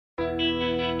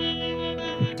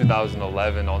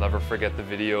2011, I'll never forget the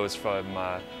videos from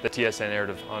the TSN aired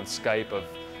on Skype of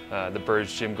the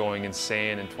Birds gym going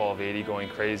insane and 1280 going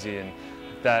crazy, and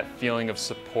that feeling of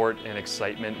support and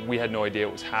excitement. We had no idea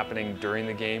what was happening during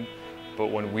the game, but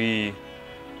when we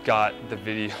got the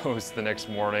videos the next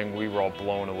morning, we were all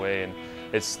blown away, and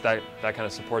it's that kind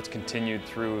of support's continued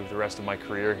through the rest of my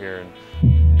career here.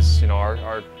 And you know,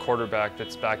 our quarterback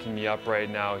that's backing me up right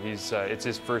now, it's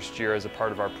his first year as a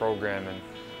part of our program, and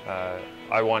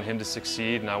I want him to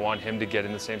succeed, and I want him to get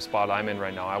in the same spot I'm in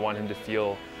right now. I want him to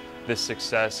feel this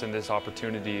success and this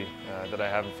opportunity that I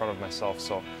have in front of myself.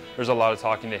 So there's a lot of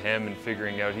talking to him and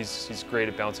figuring out. He's great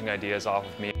at bouncing ideas off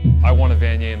of me. I won a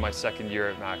Vanier in my second year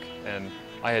at Mac, and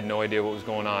I had no idea what was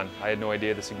going on. I had no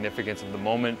idea the significance of the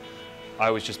moment.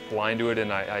 I was just blind to it,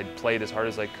 and I played as hard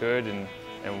as I could,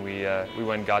 and we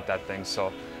went and got that thing.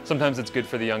 So sometimes it's good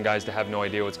for the young guys to have no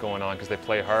idea what's going on because they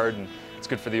play hard, and it's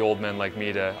good for the old men like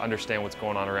me to understand what's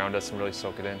going on around us and really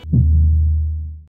soak it in.